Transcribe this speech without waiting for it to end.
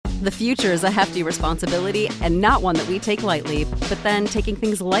The future is a hefty responsibility and not one that we take lightly, but then taking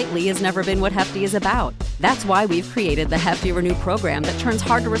things lightly has never been what Hefty is about. That's why we've created the Hefty Renew program that turns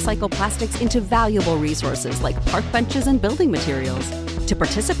hard-to-recycle plastics into valuable resources like park benches and building materials. To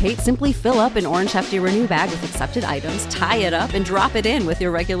participate, simply fill up an orange Hefty Renew bag with accepted items, tie it up, and drop it in with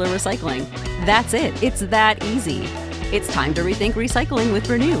your regular recycling. That's it. It's that easy. It's time to rethink recycling with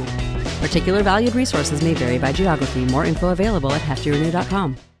Renew. Particular valued resources may vary by geography. More info available at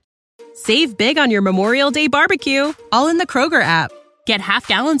heftyrenew.com. Save big on your Memorial Day barbecue, all in the Kroger app. Get half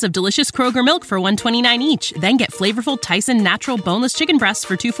gallons of delicious Kroger milk for $1.29 each. Then get flavorful Tyson natural boneless chicken breasts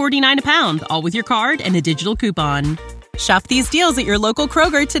for $2.49 a pound, all with your card and a digital coupon. Shop these deals at your local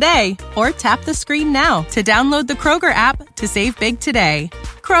Kroger today, or tap the screen now to download the Kroger app to save big today.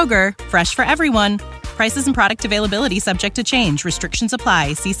 Kroger, fresh for everyone. Prices and product availability subject to change. Restrictions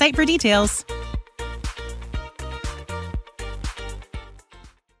apply. See site for details.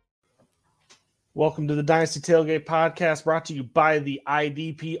 Welcome to the Dynasty Tailgate podcast, brought to you by the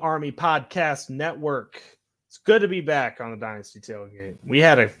IDP Army Podcast Network. It's good to be back on the Dynasty Tailgate. We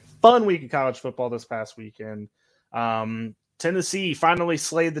had a fun week of college football this past weekend. Tennessee finally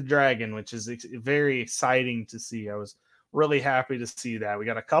slayed the dragon, which is very exciting to see. I was really happy to see that. We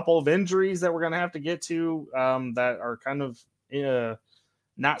got a couple of injuries that we're going to have to get to that are kind of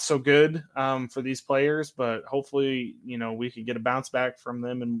not so good for these players, but hopefully, we could get a bounce back from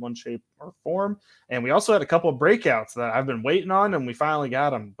them in one shape or form. And we also had a couple of breakouts that I've been waiting on, and we finally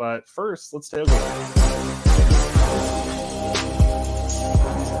got them. But first, let's tailgate.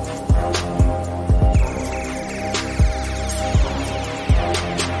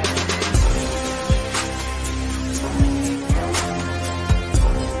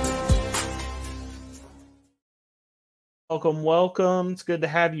 Welcome. It's good to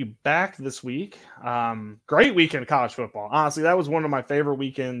have you back this week. Great weekend of college football. Honestly, that was one of my favorite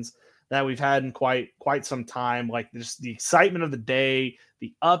weekends that we've had in quite some time. Like, just the excitement of the day,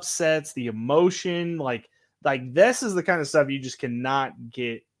 the upsets, the emotion. Like this is the kind of stuff you just cannot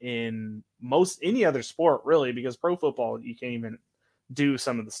get in most any other sport, really, because pro football, you can't even do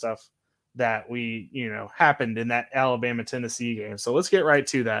some of the stuff that happened in that Alabama-Tennessee game. So let's get right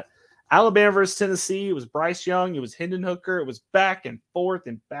to that. Alabama versus Tennessee. It was Bryce Young. It was Hendon Hooker. It was back and forth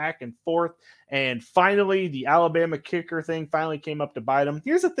and back and forth. And finally, the Alabama kicker thing finally came up to bite them.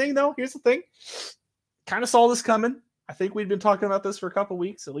 Here's the thing, though. Kind of saw this coming. I think we'd been talking about this for a couple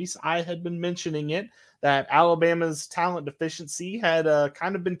weeks. At least I had been mentioning it, that Alabama's talent deficiency had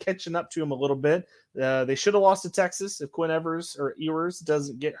kind of been catching up to them a little bit. They should have lost to Texas if Quinn Ewers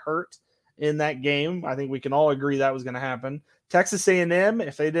doesn't get hurt in that game. I think we can all agree that was going to happen. Texas A&M,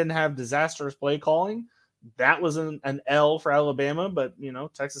 if they didn't have disastrous play calling, that was an L for Alabama. But,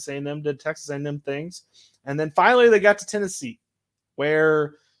 Texas A&M did Texas A&M things. And then finally they got to Tennessee,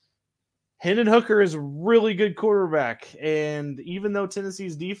 where Hendon Hooker is a really good quarterback. And even though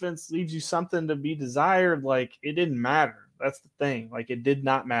Tennessee's defense leaves you something to be desired, it didn't matter. That's the thing. It did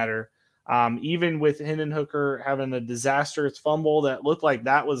not matter. Even with Hendon Hooker having a disastrous fumble that looked like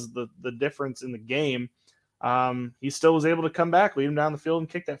that was the difference in the game, he still was able to come back, lead him down the field, and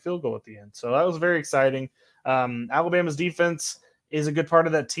kick that field goal at the end. So that was very exciting. Alabama's defense is a good part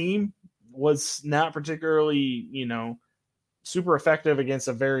of that team. Was not particularly, super effective against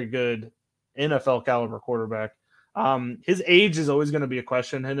a very good NFL caliber quarterback. His age is always going to be a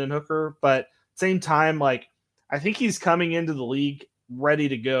question, Hendon Hooker, but at the same time, I think he's coming into the league ready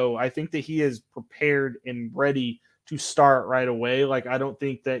to go. I think that he is prepared and ready to start right away. I don't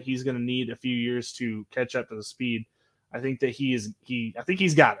think that he's going to need a few years to catch up to the speed. I think that I think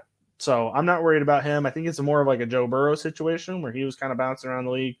he's got it. So I'm not worried about him. I think it's more of a Joe Burrow situation where he was kind of bouncing around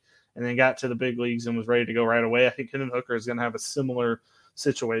the league and then got to the big leagues and was ready to go right away. I think Hendon Hooker is going to have a similar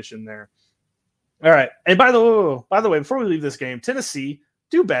situation there. All right. And by the way, before we leave this game, Tennessee,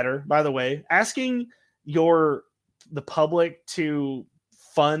 do better, by the way. Asking the public to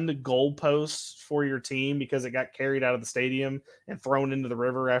fund goalposts for your team because it got carried out of the stadium and thrown into the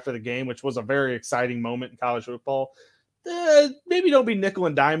river after the game, which was a very exciting moment in college football. Maybe don't be nickel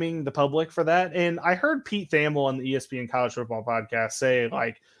and diming the public for that. And I heard Pete Thamel on the ESPN College Football podcast say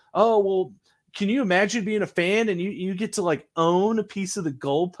oh, well, can you imagine being a fan and you get to own a piece of the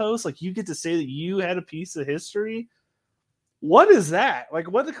goalpost? You get to say that you had a piece of history. What is that?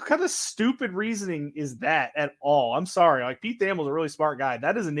 What kind of stupid reasoning is that at all? I'm sorry. Pete Thamel's a really smart guy.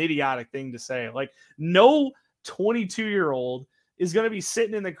 That is an idiotic thing to say. No 22-year-old is going to be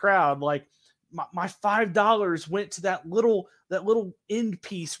sitting in the crowd my $5 went to that little end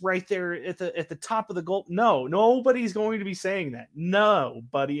piece right there at the top of the goal. No, nobody's going to be saying that.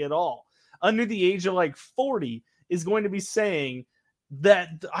 Nobody at all. Under the age of 40 is going to be saying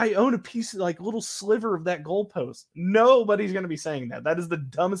that I own a piece of like little sliver of that goalpost. Nobody's going to be saying that. That is the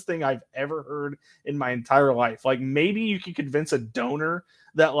dumbest thing I've ever heard in my entire life. Like maybe you could convince a donor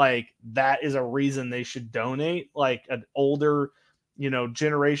that like that is a reason they should donate, like an older,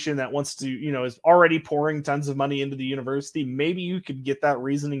 generation that wants to, is already pouring tons of money into the university. Maybe you could get that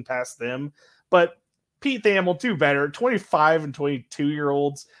reasoning past them, but Pete Thamel, do better. 25 and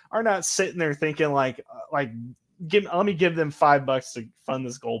 22-year-olds are not sitting there thinking like let me give them $5 to fund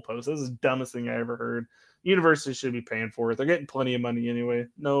this goalpost. This is the dumbest thing I ever heard. Universities should be paying for it. They're getting plenty of money anyway.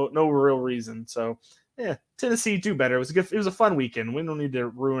 No real reason. So yeah, Tennessee, do better. It was a fun weekend. We don't need to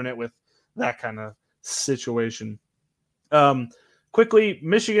ruin it with that kind of situation. Quickly,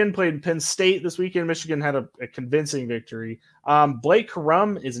 Michigan played Penn State this weekend. Michigan had a convincing victory. Blake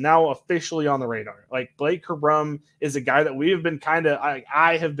Corum is now officially on the radar. Like Blake Corum is a guy that we have been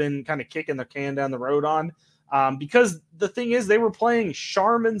I have been kind of kicking the can down the road on. Because the thing is, they were playing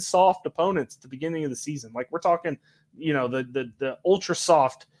Charmin soft opponents at the beginning of the season. Like we're talking, the ultra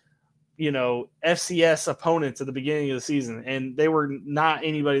soft, FCS opponents at the beginning of the season, and they were not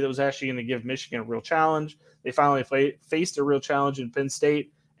anybody that was actually going to give Michigan a real challenge. They finally faced a real challenge in Penn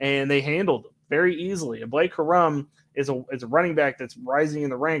State, and they handled them very easily. And Blake Corum is a running back that's rising in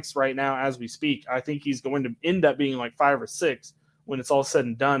the ranks right now as we speak. I think he's going to end up being like 5 or 6 when it's all said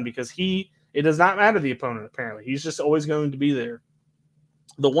and done, because it does not matter the opponent, apparently. He's just always going to be there.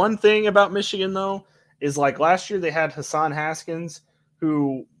 The one thing about Michigan, though, is like last year they had Hassan Haskins,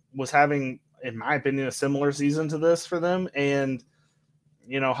 who was having, in my opinion, a similar season to this for them. And,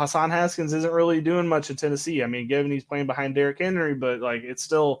 Hassan Haskins isn't really doing much in Tennessee. I mean, given he's playing behind Derrick Henry, but like it's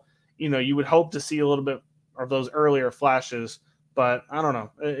still, you would hope to see a little bit of those earlier flashes. But I don't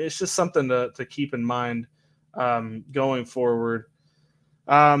know. It's just something to keep in mind going forward.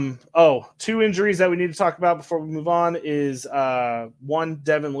 2 injuries that we need to talk about before we move on is one,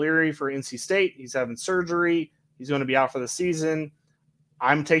 Devin Leary for NC State. He's having surgery. He's going to be out for the season.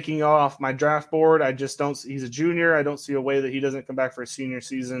 I'm taking off my draft board. I just don't. He's a junior. I don't see a way that he doesn't come back for a senior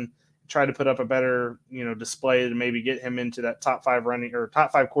season. Try to put up a better, display to maybe get him into that top 5 running or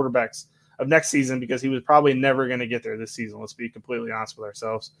top 5 quarterbacks of next season, because he was probably never going to get there this season. Let's be completely honest with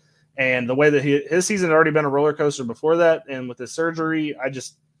ourselves. And the way that his season had already been a roller coaster before that, and with his surgery,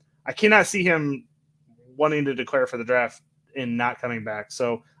 I cannot see him wanting to declare for the draft and not coming back.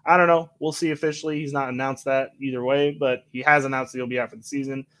 So I don't know. We'll see officially. He's not announced that either way, but he has announced that he'll be out for the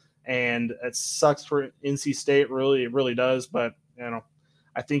season. And it sucks for NC State. Really, it really does. But,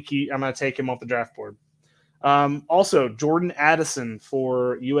 I think I'm going to take him off the draft board. Also, Jordan Addison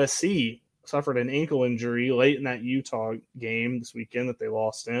for USC suffered an ankle injury late in that Utah game this weekend that they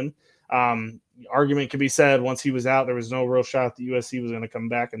lost in. Argument could be said once he was out, there was no real shot that USC was going to come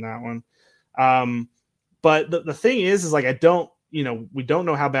back in that one. But the thing is like, we don't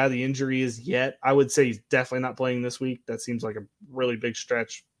know how bad the injury is yet. I would say he's definitely not playing this week. That seems like a really big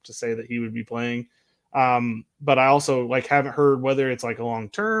stretch to say that he would be playing. But I also haven't heard whether it's like a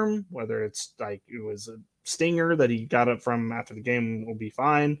long-term, whether it's like it was a stinger that he got up from after the game will be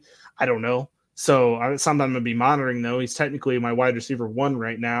fine. I don't know. So something I'm going to be monitoring, though. He's technically my wide receiver 1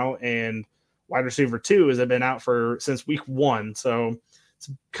 right now, and wide receiver 2 has been out since week 1. So it's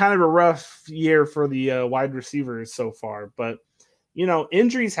kind of a rough year for the wide receivers so far. But,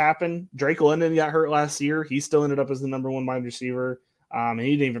 injuries happen. Drake London got hurt last year. He still ended up as the number 1 wide receiver. And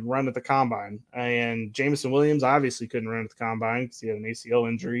he didn't even run at the combine. And Jameson Williams obviously couldn't run at the combine because he had an ACL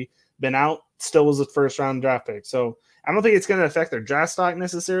injury. Been out, still was a first-round draft pick. So I don't think it's going to affect their draft stock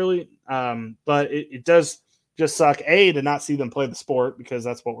necessarily, but it does just suck, A, to not see them play the sport, because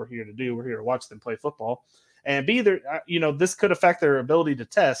that's what we're here to do. We're here to watch them play football. And B, this could affect their ability to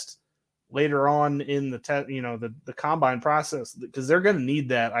test later on in the the combine process, because they're going to need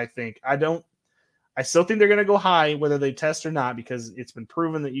that, I think. I still think they're going to go high whether they test or not, because it's been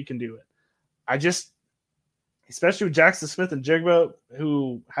proven that you can do it. Especially with Jackson Smith and Jigba,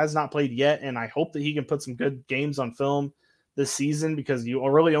 who has not played yet, and I hope that he can put some good games on film this season, because you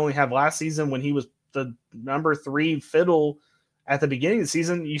really only have last season when he was the number 3 fiddle at the beginning of the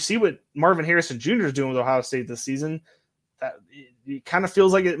season. You see what Marvin Harrison Jr. is doing with Ohio State this season. It kind of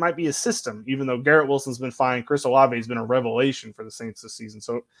feels like it might be a system, even though Garrett Wilson's been fine. Chris Olave has been a revelation for the Saints this season.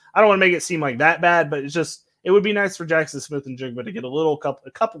 So I don't want to make it seem like that bad, but it would be nice for Jackson Smith and Jigba to get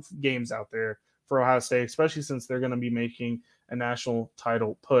a couple games out there for Ohio State, especially since they're going to be making a national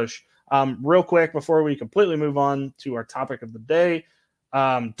title push. Real quick, before we completely move on to our topic of the day,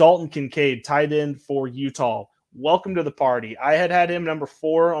 Dalton Kincaid, tight end for Utah. welcome to the party. I had him number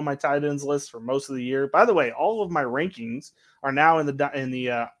 4 on my tight ends list for most of the year. By the way, all of my rankings are now in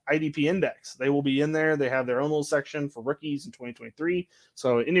the IDP index. They will be in there. They have their own little section for rookies in 2023.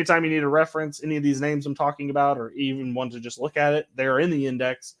 So anytime you need a reference, any of these names I'm talking about, or even want to just look at it, they're in the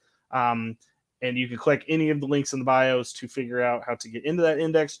index. And you can click any of the links in the bios to figure out how to get into that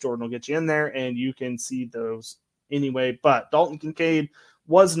index. Jordan will get you in there, and you can see those anyway. But Dalton Kincaid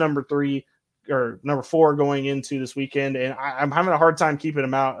was number 4 going into this weekend, and I'm having a hard time keeping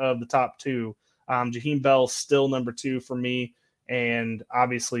him out of the top 2. Jaheim Bell's still number 2 for me, and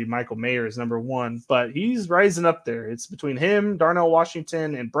obviously Michael Mayer is number 1, but he's rising up there. It's between him, Darnell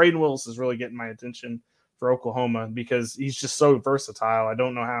Washington, and Braden Willis is really getting my attention for Oklahoma because he's just so versatile. I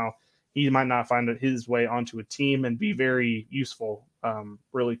don't know how he might not find his way onto a team and be very useful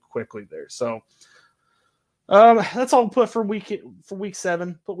really quickly there. So that's all put for week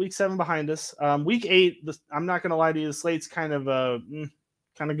 7. Put week 7 behind us. Week 8, I'm not going to lie to you, the slate's kind of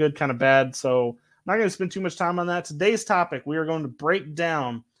good, kind of bad. So I'm not going to spend too much time on that. Today's topic, we are going to break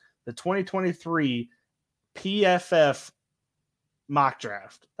down the 2023 PFF mock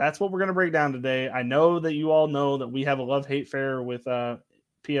draft. That's what we're going to break down today. I know that you all know that we have a love-hate affair with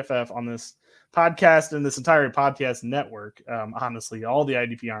PFF on this podcast and this entire podcast network. Honestly, all the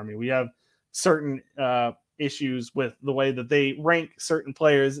IDP army, we have certain issues with the way that they rank certain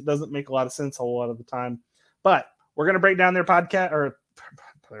players. It doesn't make a lot of sense a lot of the time, but we're going to break down their podcast.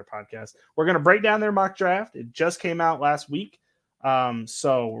 We're going to break down their mock draft. It just came out last week.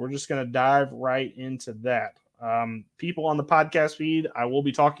 So we're just going to dive right into that. People on the podcast feed, I will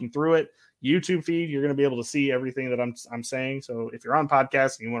be talking through it. YouTube feed, you're going to be able to see everything that I'm saying. So if you're on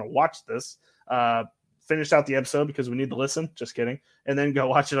podcast and you want to watch this, finish out the episode because we need to listen. Just kidding. And then go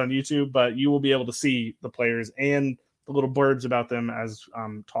watch it on YouTube. But you will be able to see the players and the little blurbs about them as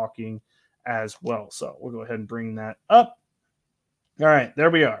I'm talking as well. So we'll go ahead and bring that up. All right, there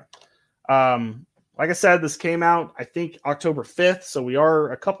we are. Like I said, this came out, I think, October 5th. So we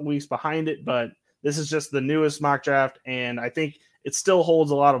are a couple weeks behind it, but this is just the newest mock draft. And I think it still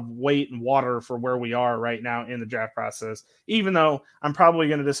holds a lot of weight and water for where we are right now in the draft process, even though I'm probably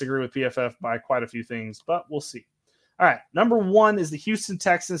going to disagree with PFF by quite a few things, but we'll see. All right, number 1 is the Houston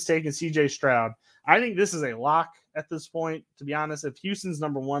Texans taking CJ Stroud. I think this is a lock at this point, to be honest. If Houston's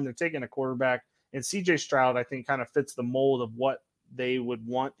number 1, they're taking a quarterback, and CJ Stroud, I think, kind of fits the mold of what they would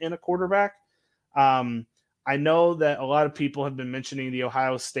want in a quarterback. I know that a lot of people have been mentioning the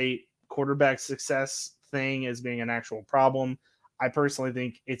Ohio State quarterback success thing as being an actual problem. I personally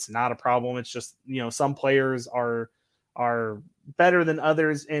think it's not a problem. It's just, some players are better than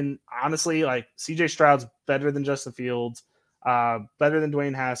others. And honestly, like CJ Stroud's better than Justin Fields, better than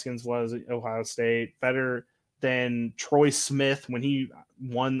Dwayne Haskins was at Ohio State, better than Troy Smith when he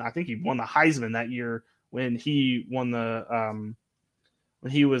won. I think he won the Heisman that year when he won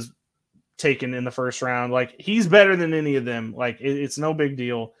when he was taken in the first round. Like, he's better than any of them. Like, it's no big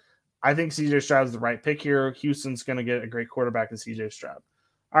deal. I think CJ Stroud's the right pick here. Houston's going to get a great quarterback in CJ Stroud.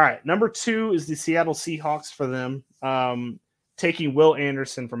 All right, number 2 is the Seattle Seahawks for them, taking Will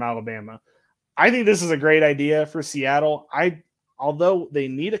Anderson from Alabama. I think this is a great idea for Seattle. Although they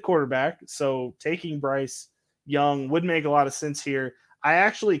need a quarterback, so taking Bryce Young would make a lot of sense here. I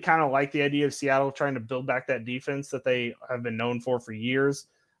actually kind of like the idea of Seattle trying to build back that defense that they have been known for years.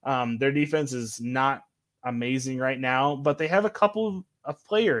 Their defense is not amazing right now, but they have a couple of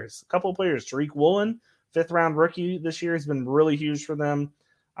players. Tariq Woolen, 5th-round rookie this year, has been really huge for them.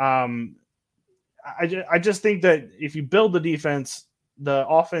 I just think that if you build the defense, the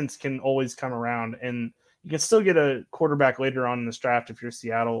offense can always come around, and you can still get a quarterback later on in this draft if you're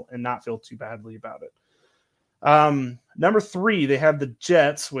Seattle and not feel too badly about it. Number 3, they have the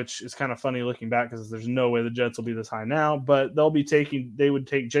Jets, which is kind of funny looking back because there's no way the Jets will be this high now, but they would take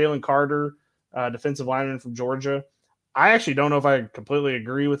Jalen Carter, defensive lineman from Georgia. I actually don't know if I completely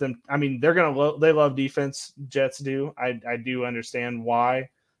agree with him. I mean, they love defense. Jets do. I do understand why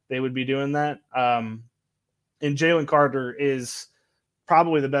they would be doing that. And Jalen Carter is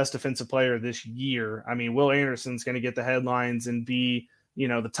probably the best defensive player this year. I mean, Will Anderson's going to get the headlines and be,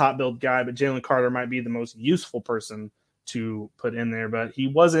 the top build guy, but Jalen Carter might be the most useful person to put in there, but he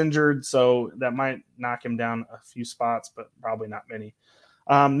was injured, so that might knock him down a few spots, but probably not many.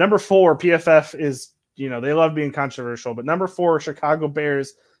 Number 4, PFF is, they love being controversial, but number 4, Chicago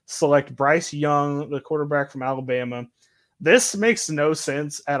Bears select Bryce Young, the quarterback from Alabama. This makes no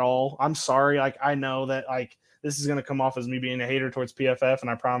sense at all. I'm sorry. Like, I know that this is going to come off as me being a hater towards PFF,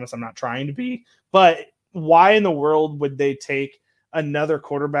 and I promise I'm not trying to be, but why in the world would they take another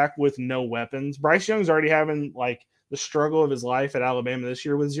quarterback with no weapons? Bryce Young's already having the struggle of his life at Alabama this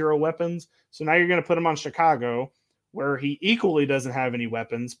year with 0 weapons. So now you're going to put him on Chicago, where he equally doesn't have any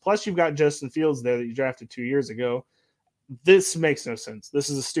weapons. Plus, you've got Justin Fields there that you drafted 2 years ago. This makes no sense. This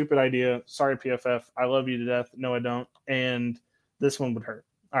is a stupid idea. Sorry, PFF. I love you to death. No, I don't. And this one would hurt.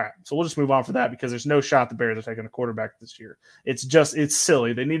 All right, so we'll just move on for that because there's no shot the Bears are taking a quarterback this year. It's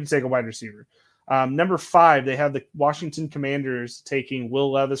silly. They need to take a wide receiver. Number 5, they have the Washington Commanders taking Will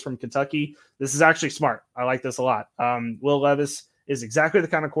Levis from Kentucky. This is actually smart. I like this a lot. Will Levis is exactly the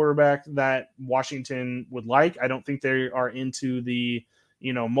kind of quarterback that Washington would like. I don't think they are into the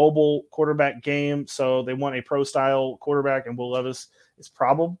mobile quarterback game, so they want a pro-style quarterback, and Will Levis is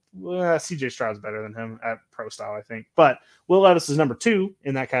probably CJ Stroud's better than him at pro-style, I think. But Will Levis is number 2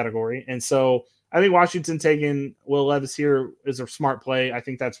 in that category, and so I think Washington taking Will Levis here is a smart play. I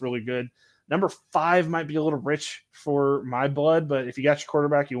think that's really good. Number 5 might be a little rich for my blood, but if you got your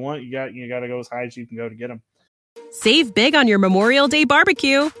quarterback you want, you got to go as high as you can go to get him. Save big on your Memorial Day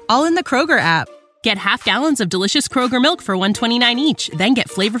barbecue, all in the Kroger app. Get half gallons of delicious Kroger milk for $1.29 each. Then get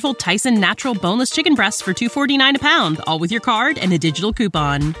flavorful Tyson natural boneless chicken breasts for $2.49 a pound, all with your card and a digital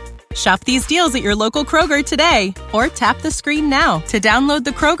coupon. Shop these deals at your local Kroger today, or tap the screen now to download the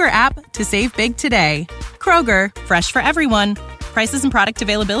Kroger app to save big today. Kroger, fresh for everyone. Prices and product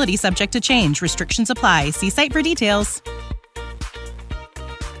availability subject to change. Restrictions apply. See site for details.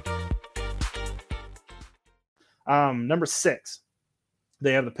 Number 6.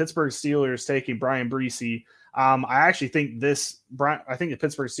 They have the Pittsburgh Steelers taking Brian Breesy. I actually think I think the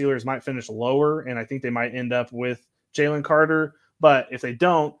Pittsburgh Steelers might finish lower, and I think they might end up with Jalen Carter. But if they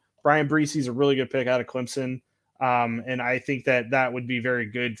don't, Brian Breesy is a really good pick out of Clemson. And I think that would be very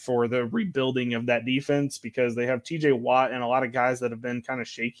good for the rebuilding of that defense because they have TJ Watt and a lot of guys that have been kind of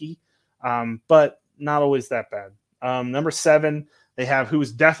shaky, but not always that bad. Number 7, they have who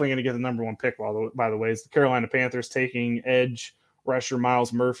is definitely going to get the number 1 pick, by the way, is the Carolina Panthers taking edge rusher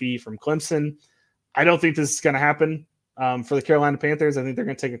Myles Murphy from Clemson. I don't think this is going to happen for the Carolina Panthers. I think they're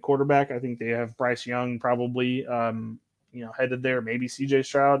going to take a quarterback. I think they have Bryce Young probably headed there, maybe CJ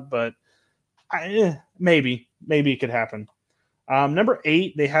Stroud, but maybe it could happen. Number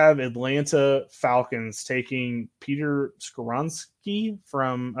 8, they have Atlanta Falcons taking Peter Skoronski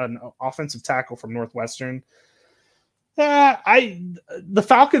from an offensive tackle from Northwestern. The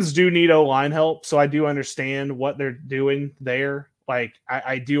Falcons do need O-line help, so I do understand what they're doing there. Like,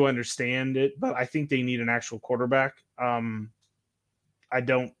 I do understand it, but I think they need an actual quarterback. I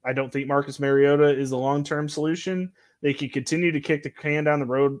don't think Marcus Mariota is a long-term solution. They can continue to kick the can down the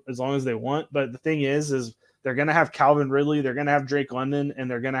road as long as they want, but the thing is they're going to have Calvin Ridley, they're going to have Drake London,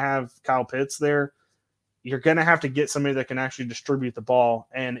 and they're going to have Kyle Pitts there. You're going to have to get somebody that can actually distribute the ball,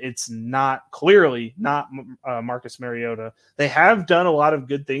 and it's clearly not Marcus Mariota. They have done a lot of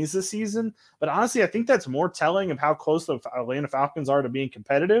good things this season, but honestly, I think that's more telling of how close the Atlanta Falcons are to being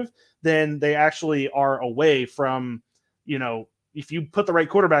competitive than they actually are away from, if you put the right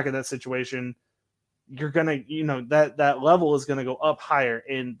quarterback in that situation, you're going to, that level is going to go up higher.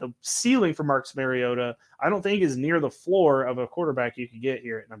 And the ceiling for Marcus Mariota, I don't think is near the floor of a quarterback you could get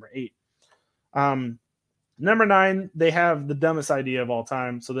here at number 8. Number 9, they have the dumbest idea of all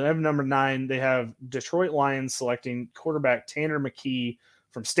time. So they have number 9, they have Detroit Lions selecting quarterback Tanner McKee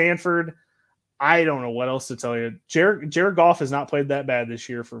from Stanford. I don't know what else to tell you. Jared Goff has not played that bad this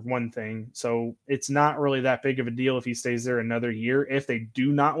year for one thing. So it's not really that big of a deal if he stays there another year, if they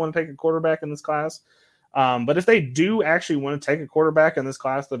do not want to take a quarterback in this class. But if they do actually want to take a quarterback in this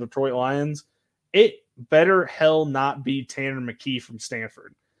class, the Detroit Lions, it better hell not be Tanner McKee from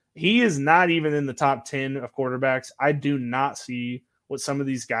Stanford. He is not even in the top 10 of quarterbacks. I do not see what some of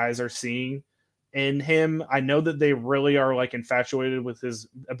these guys are seeing in him. I know that they really are infatuated with his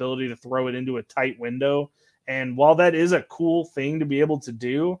ability to throw it into a tight window. And while that is a cool thing to be able to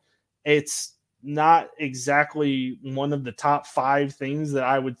do, it's not exactly one of the top 5 things that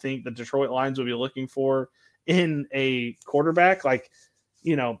I would think the Detroit Lions would be looking for in a quarterback.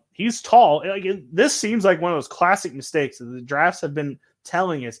 He's tall. This seems like one of those classic mistakes that the drafts have been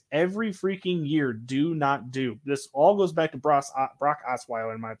telling us every freaking year, do not do. This all goes back to Brock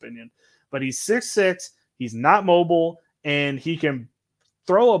Osweiler, in my opinion. But he's 6'6", he's not mobile, and he can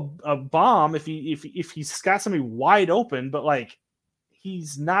throw a bomb if he's got somebody wide open, but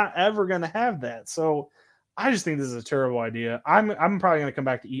he's not ever going to have that. So I just think this is a terrible idea. I'm probably going to come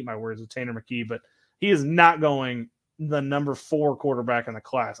back to eat my words with Tanner McKee, but he is not going the number 4 quarterback in the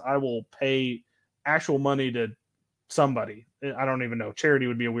class. I will pay actual money to somebody. I don't even know. Charity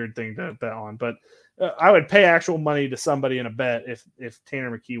would be a weird thing to bet on, but I would pay actual money to somebody in a bet if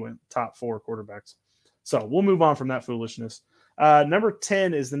Tanner McKee went top 4 quarterbacks. So we'll move on from that foolishness. Number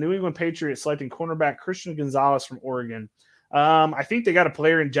 10 is the New England Patriots selecting cornerback Christian Gonzalez from Oregon. I think they got a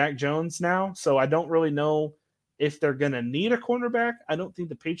player in Jack Jones now, so I don't really know if they're going to need a cornerback. I don't think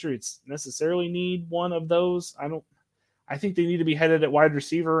the Patriots necessarily need one of those. I think they need to be headed at wide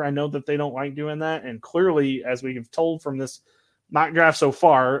receiver. I know that they don't like doing that, and clearly, as we have told from this mock draft so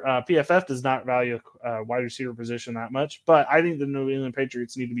far, PFF does not value wide receiver position that much, but I think the New England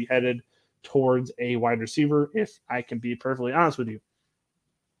Patriots need to be headed towards a wide receiver, if I can be perfectly honest with you.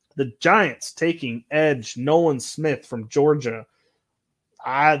 The Giants taking edge Nolan Smith from Georgia.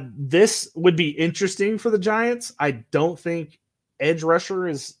 This would be interesting for the Giants. I don't think edge rusher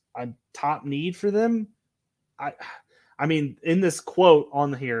is a top need for them. I mean, in this quote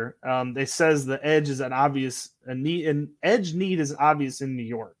on here, it says the edge is an edge need is obvious in New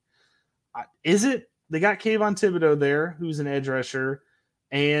York. Is it? They got Kayvon Thibodeau there, who's an edge rusher,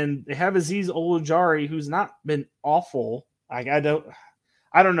 and they have Azeez Ojulari, who's not been awful. I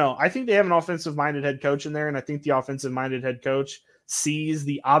don't know. I think they have an offensive-minded head coach in there, and I think the offensive-minded head coach sees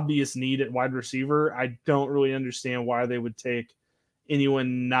the obvious need at wide receiver. I don't really understand why they would take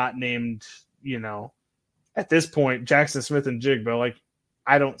anyone not named, at this point, Jackson Smith and Jigba. Like,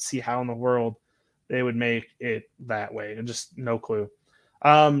 I don't see how in the world they would make it that way. Just no clue.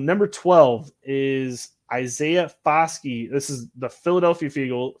 Number 12 is Isaiah Foskey. This is the Philadelphia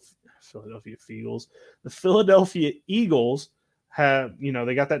Eagles. The Philadelphia Eagles have,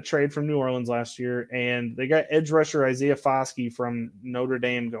 they got that trade from New Orleans last year, and they got edge rusher Isaiah Foskey from Notre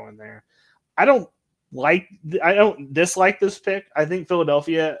Dame going there. I don't dislike this pick. I think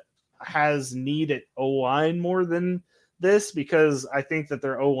Philadelphia has need at O-line more than this, because I think that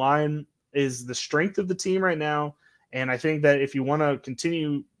their O-line is the strength of the team right now. And I think that if you want to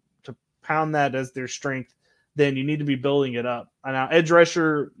continue to pound that as their strength, then you need to be building it up. Now, edge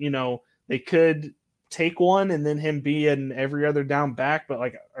rusher, they could take one and then him be an every other down back,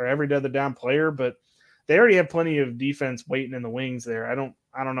 or every other down player, but they already have plenty of defense waiting in the wings there. I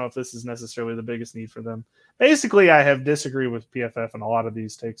don't know if this is necessarily the biggest need for them. Basically, I have disagreed with PFF on a lot of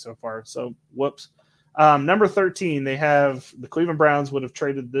these takes so far. So, whoops. Number 13, they have the Cleveland Browns would have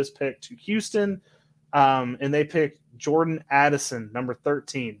traded this pick to Houston, and they picked Jordan Addison, number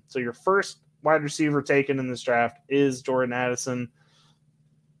 13. So your first wide receiver taken in this draft is Jordan Addison.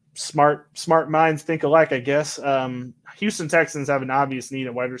 Smart minds think alike, I guess. Houston Texans have an obvious need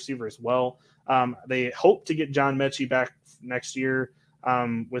at wide receiver as well. They hope to get John Mechie back next year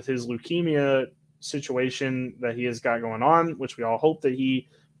with his leukemia situation that he has got going on, which we all hope that he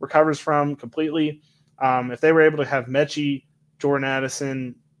recovers from completely. If they were able to have Mechie, Jordan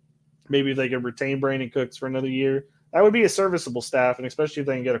Addison, maybe they could retain Brandon Cooks for another year. That would be a serviceable staff, and especially if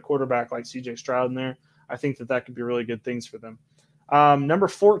they can get a quarterback like C.J. Stroud in there, I think that could be really good things for them. Number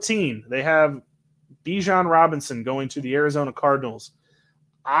 14, they have Bijan Robinson going to the Arizona Cardinals.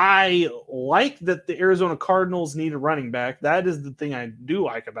 I like that the Arizona Cardinals need a running back. That is the thing I do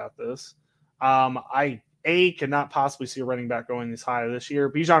like about this. I cannot possibly see a running back going this high this year.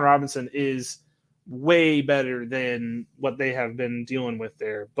 Bijan Robinson is way better than what they have been dealing with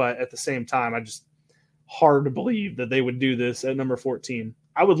there. But at the same time, hard to believe that they would do this at number 14.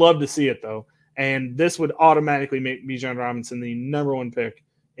 I would love to see it, though. And this would automatically make Bijan Robinson the number one pick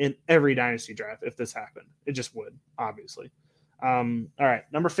in every Dynasty draft if this happened. It just would, obviously. All right,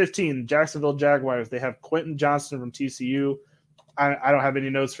 number 15, Jacksonville Jaguars. They have Quentin Johnston from TCU. I don't have any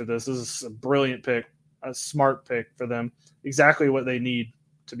notes for this. This is a brilliant pick, a smart pick for them. Exactly what they need,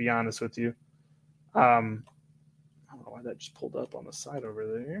 to be honest with you. I don't know why that just pulled up on the side over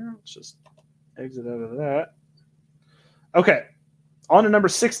there. Let's just exit out of that. Okay. On to number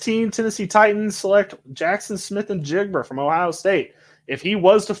 16, Tennessee Titans select Jackson Smith and Jigba from Ohio State. If he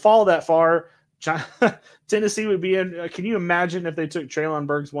was to fall that far, Tennessee would be in. Can you imagine if they took Treylon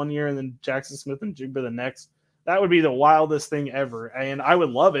Burks one year and then Jackson Smith and Jigba the next? That would be the wildest thing ever, and I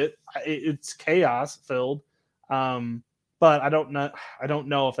would love it. It's chaos filled, but I don't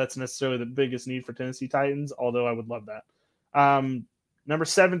know if that's necessarily the biggest need for Tennessee Titans. Although I would love that. Number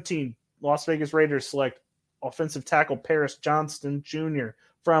 17, Las Vegas Raiders select offensive tackle Paris Johnston Jr.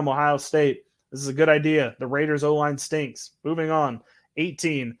 from Ohio State. This is a good idea. The Raiders O-line stinks. Moving on.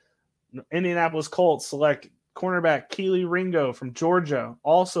 18, Indianapolis Colts select cornerback Keely Ringo from Georgia.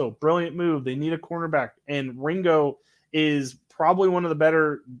 Also, brilliant move. They need a cornerback, and Ringo is probably one of the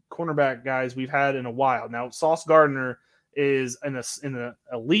better cornerback guys we've had in a while. Now, Sauce Gardner is in an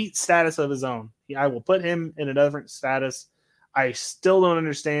elite status of his own. I will put him in a different status. I still don't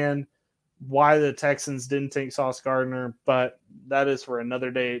understand why the Texans didn't take Sauce Gardner, but that is for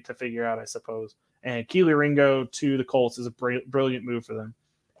another day to figure out, I suppose. And Keely Ringo to the Colts is a brilliant move for them.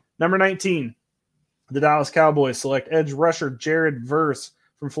 Number 19, The Dallas Cowboys select edge rusher Jared Verse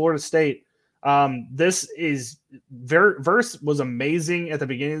from Florida State. Verse was amazing at the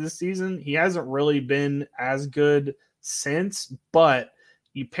beginning of the season. He hasn't really been as good since, but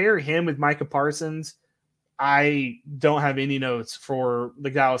you pair him with Micah Parsons, I don't have any notes for the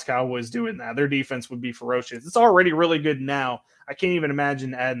Dallas Cowboys doing that. Their defense would be ferocious. It's already really good now. I can't even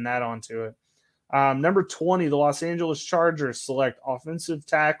imagine adding that onto it. Number 20, the Los Angeles Chargers select offensive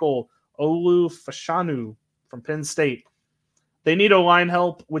tackle Olu Fashanu from Penn State. They need O-line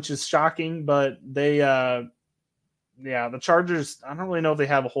help, which is shocking, but the Chargers, I don't really know if they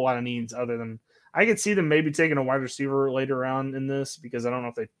have a whole lot of needs other than I could see them maybe taking a wide receiver later on in this because I don't know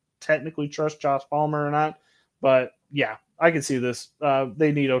if they technically trust Josh Palmer or not. But yeah, I can see this.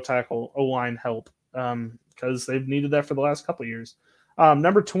 They need O-line help because they've needed that for the last couple of years.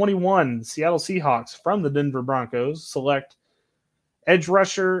 Number 21, Seattle Seahawks from the Denver Broncos select edge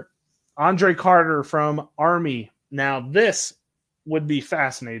rusher Andre Carter from Army. Now, this would be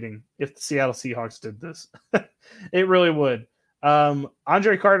fascinating if the Seattle Seahawks did this. It really would.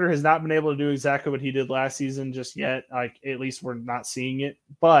 Andre Carter has not been able to do exactly what he did last season just yet. Like, at least we're not seeing it.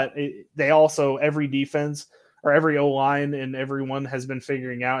 But they also, every defense or every O-line and everyone has been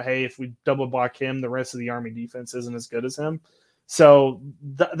figuring out, hey, if we double block him, the rest of the Army defense isn't as good as him. So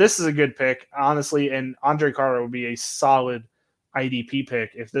this is a good pick, honestly, and Andre Carter would be a solid IDP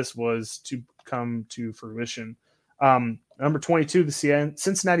pick if this was to come to fruition. Number 22, the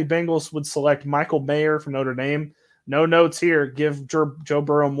Cincinnati Bengals would select Michael Mayer from Notre Dame. No notes here. Give Joe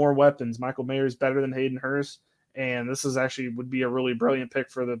Burrow more weapons. Michael Mayer is better than Hayden Hurst, and this is actually would be a really brilliant pick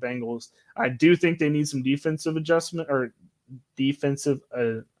for the Bengals. I do think they need some defensive adjustment or defensive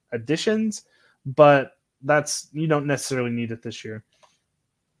additions, but you don't necessarily need it this year.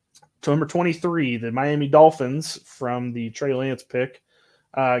 So number 23, the Miami Dolphins from the Trey Lance pick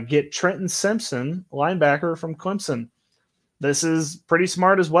get Trenton Simpson, linebacker from Clemson. This is pretty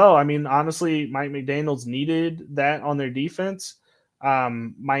smart as well. I mean, honestly, Mike McDaniels needed that on their defense.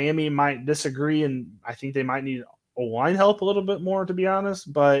 Miami might disagree, and I think they might need O-line help a little bit more, to be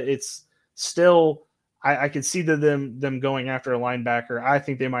honest. But it's still, I could see them going after a linebacker. I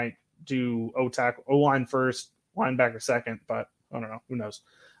think they might do O-line first, linebacker second, but I don't know. Who knows?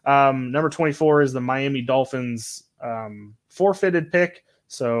 Number 24 is the Miami Dolphins forfeited pick.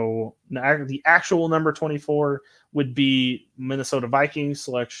 So the actual number 24 would be Minnesota Vikings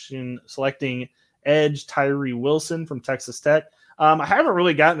selecting edge Tyree Wilson from Texas Tech. I haven't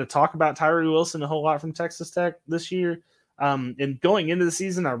really gotten to talk about Tyree Wilson a whole lot from Texas Tech this year. And going into the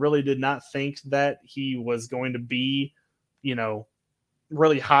season, I really did not think that he was going to be,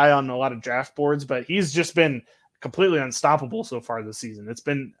 really high on a lot of draft boards, but he's just been completely unstoppable so far this season. It's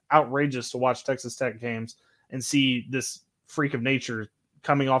been outrageous to watch Texas Tech games and see this freak of nature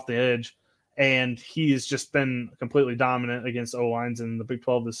coming off the edge, and he has just been completely dominant against O-lines in the Big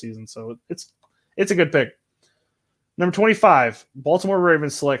 12 this season. So it's a good pick. Number 25, Baltimore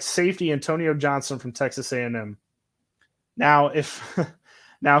Ravens select safety Antonio Johnson from Texas A&M. Now, if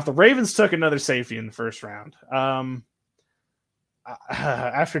the Ravens took another safety in the first round,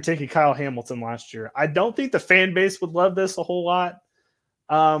 after taking Kyle Hamilton last year, I don't think the fan base would love this a whole lot.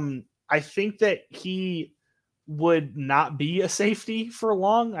 I think that he would not be a safety for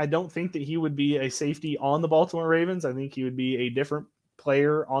long. I don't think that he would be a safety on the Baltimore Ravens. I think he would be a different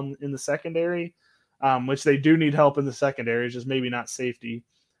player in the secondary, which they do need help in the secondary, just maybe not safety.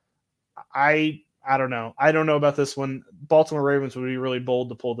 I don't know. I don't know about this one. Baltimore Ravens would be really bold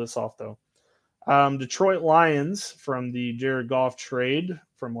to pull this off, though. Detroit Lions from the Jared Goff trade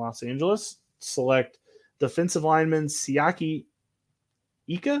from Los Angeles select defensive lineman Siaki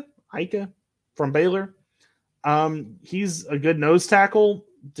Ika from Baylor. He's a good nose tackle.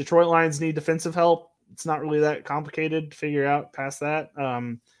 Detroit Lions need defensive help. It's not really that complicated to figure out past that.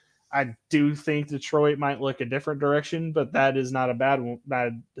 I do think Detroit might look a different direction, but that is not a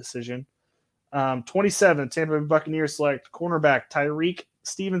bad decision. 27, Tampa Bay Buccaneers select cornerback Tyreek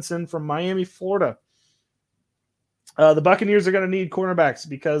Stevenson from Miami, Florida. The Buccaneers are going to need cornerbacks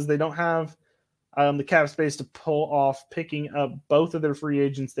because they don't have the cap space to pull off picking up both of their free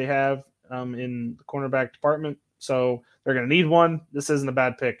agents they have in the cornerback department. So they're going to need one. This isn't a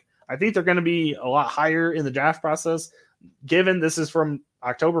bad pick. I think they're going to be a lot higher in the draft process, given this is from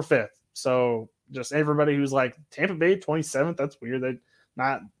October 5th. So just everybody who's like Tampa Bay 27th, that's weird. They're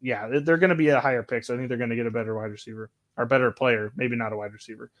going to be a higher pick. So I think they're going to get a better wide receiver or better player, maybe not a wide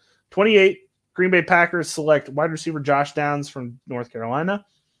receiver. 28, Green Bay Packers select wide receiver Josh Downs from North Carolina.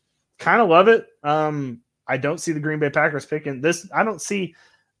 Kind of love it. I don't see the Green Bay Packers picking this. I don't see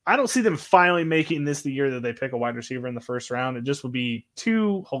them finally making this the year that they pick a wide receiver in the first round. It just would be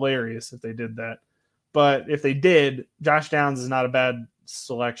too hilarious if they did that. But if they did, Josh Downs is not a bad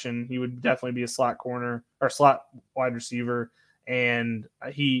selection. He would definitely be a slot corner or slot wide receiver. And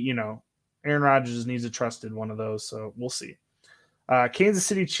he, Aaron Rodgers needs a trusted one of those. So we'll see. Kansas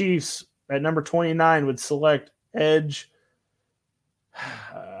City Chiefs at number 29 would select edge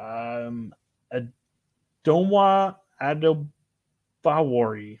Adonwa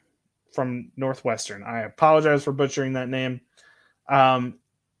Adobawari from Northwestern. I apologize for butchering that name. I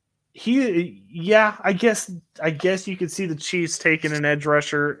guess you could see the Chiefs taking an edge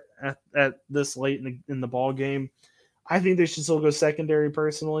rusher at this late in the ball game. I think they should still go secondary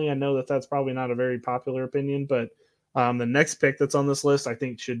personally. I know that's probably not a very popular opinion, but the next pick that's on this list I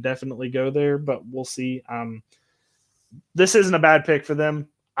think should definitely go there, but we'll see. This isn't a bad pick for them.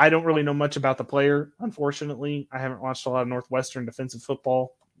 I don't really know much about the player, unfortunately. I haven't watched a lot of Northwestern defensive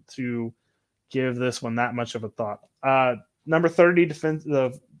football to give this one that much of a thought. Number 30,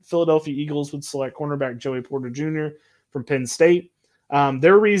 the Philadelphia Eagles would select cornerback Joey Porter Jr. from Penn State.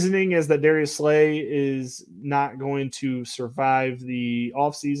 Their reasoning is that Darius Slay is not going to survive the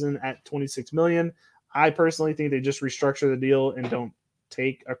offseason at $26 million. I personally think they just restructure the deal and don't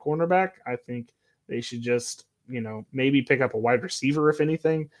take a cornerback. I think they should just, maybe pick up a wide receiver, if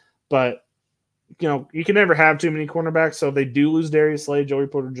anything. But, you can never have too many cornerbacks. So if they do lose Darius Slay, Joey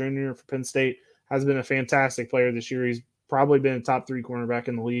Porter Jr. for Penn State has been a fantastic player this year. He's probably been a top 3 cornerback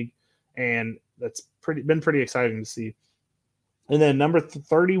in the league, and that's been pretty exciting to see. And then number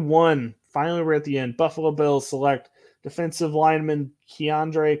 31, finally we're at the end. Buffalo Bills select defensive lineman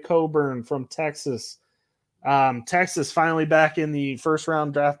Keandre Coburn from Texas. Texas finally back in the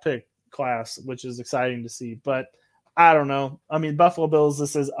first-round draft pick class, which is exciting to see. But I don't know. I mean, Buffalo Bills,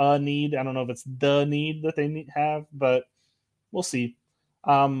 this is a need. I don't know if it's the need that they have, but we'll see.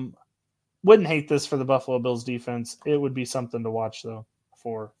 Wouldn't hate this for the Buffalo Bills defense. It would be something to watch, though,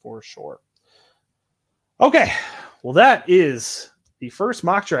 for sure. Okay, well, that is the first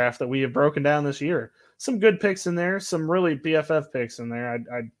mock draft that we have broken down this year. Some good picks in there, some really PFF picks in there.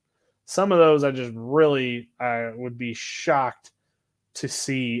 Some of those I just really would be shocked to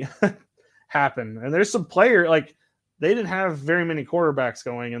see happen. And there's some player, they didn't have very many quarterbacks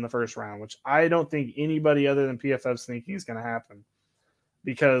going in the first round, which I don't think anybody other than PFF's thinking is going to happen.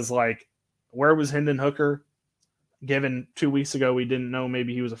 Because, where was Hendon Hooker? Given 2 weeks ago, we didn't know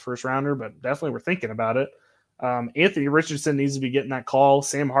maybe he was a first rounder, but definitely we're thinking about it. Anthony Richardson needs to be getting that call.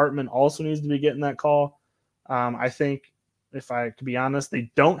 Sam Hartman also needs to be getting that call. I think, if I could be honest,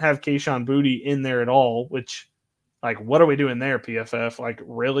 they don't have Kayshon Boutte in there at all, which, what are we doing there, PFF?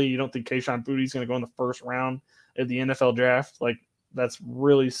 Really? You don't think Kayshon Boutte is going to go in the first round of the NFL draft? That's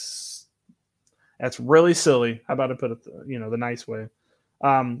really silly. How about I put it, the nice way?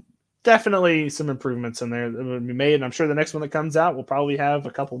 Definitely some improvements in there that would be made. And I'm sure the next one that comes out will probably have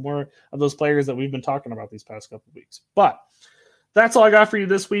a couple more of those players that we've been talking about these past couple of weeks. But that's all I got for you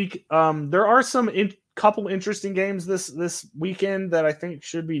this week. There are some couple interesting games this weekend that I think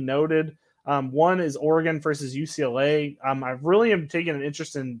should be noted. One is Oregon versus UCLA. I really am taking an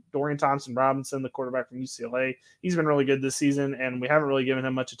interest in Dorian Thompson-Robinson, the quarterback from UCLA. He's been really good this season, and we haven't really given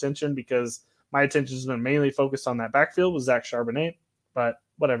him much attention because my attention has been mainly focused on that backfield with Zach Charbonnet, but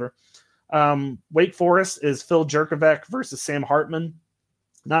whatever. Wake Forest is Phil Jurkovec versus Sam Hartman.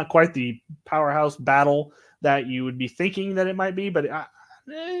 Not quite the powerhouse battle that you would be thinking that it might be, but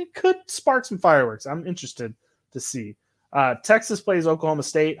it could spark some fireworks. I'm interested to see. Texas plays Oklahoma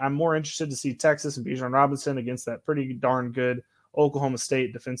State. I'm more interested to see Texas and Bijan Robinson against that pretty darn good Oklahoma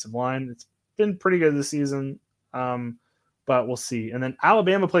State defensive line. It's been pretty good this season, but we'll see. And then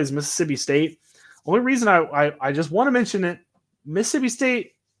Alabama plays Mississippi State. Only reason I just want to mention it, Mississippi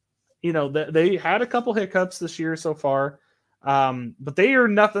State, they had a couple hiccups this year so far, but they are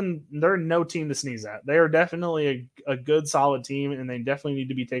nothing. They're no team to sneeze at. They are definitely a good, solid team, and they definitely need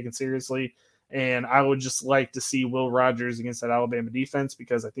to be taken seriously. And I would just like to see Will Rogers against that Alabama defense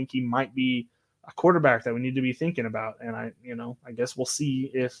because I think he might be a quarterback that we need to be thinking about. And I guess we'll see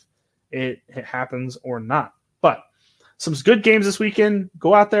if it happens or not. But some good games this weekend.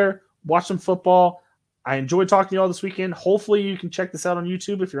 Go out there, watch some football. I enjoyed talking to you all this weekend. Hopefully you can check this out on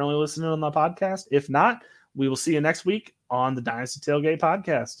YouTube if you're only listening on the podcast. If not, we will see you next week on the Dynasty Tailgate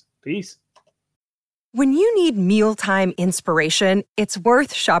podcast. Peace. When you need mealtime inspiration, it's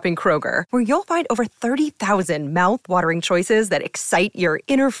worth shopping Kroger, where you'll find over 30,000 mouth-watering choices that excite your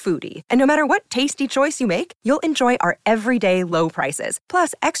inner foodie. And no matter what tasty choice you make, you'll enjoy our everyday low prices,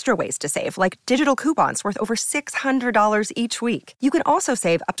 plus extra ways to save, like digital coupons worth over $600 each week. You can also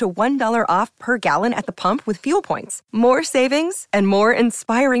save up to $1 off per gallon at the pump with fuel points. More savings and more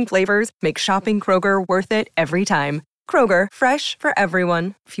inspiring flavors make shopping Kroger worth it every time. Kroger, fresh for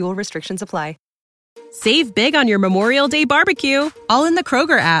everyone. Fuel restrictions apply. Save big on your Memorial Day barbecue, all in the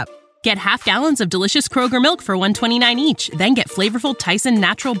Kroger app. Get half gallons of delicious Kroger milk for $1.29 each. Then get flavorful Tyson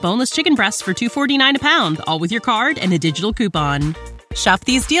natural boneless chicken breasts for $2.49 a pound, all with your card and a digital coupon. Shop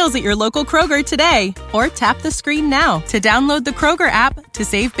these deals at your local Kroger today, or tap the screen now to download the Kroger app to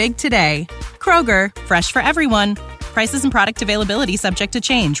save big today. Kroger, fresh for everyone. Prices and product availability subject to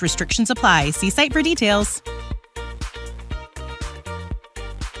change. Restrictions apply. See site for details.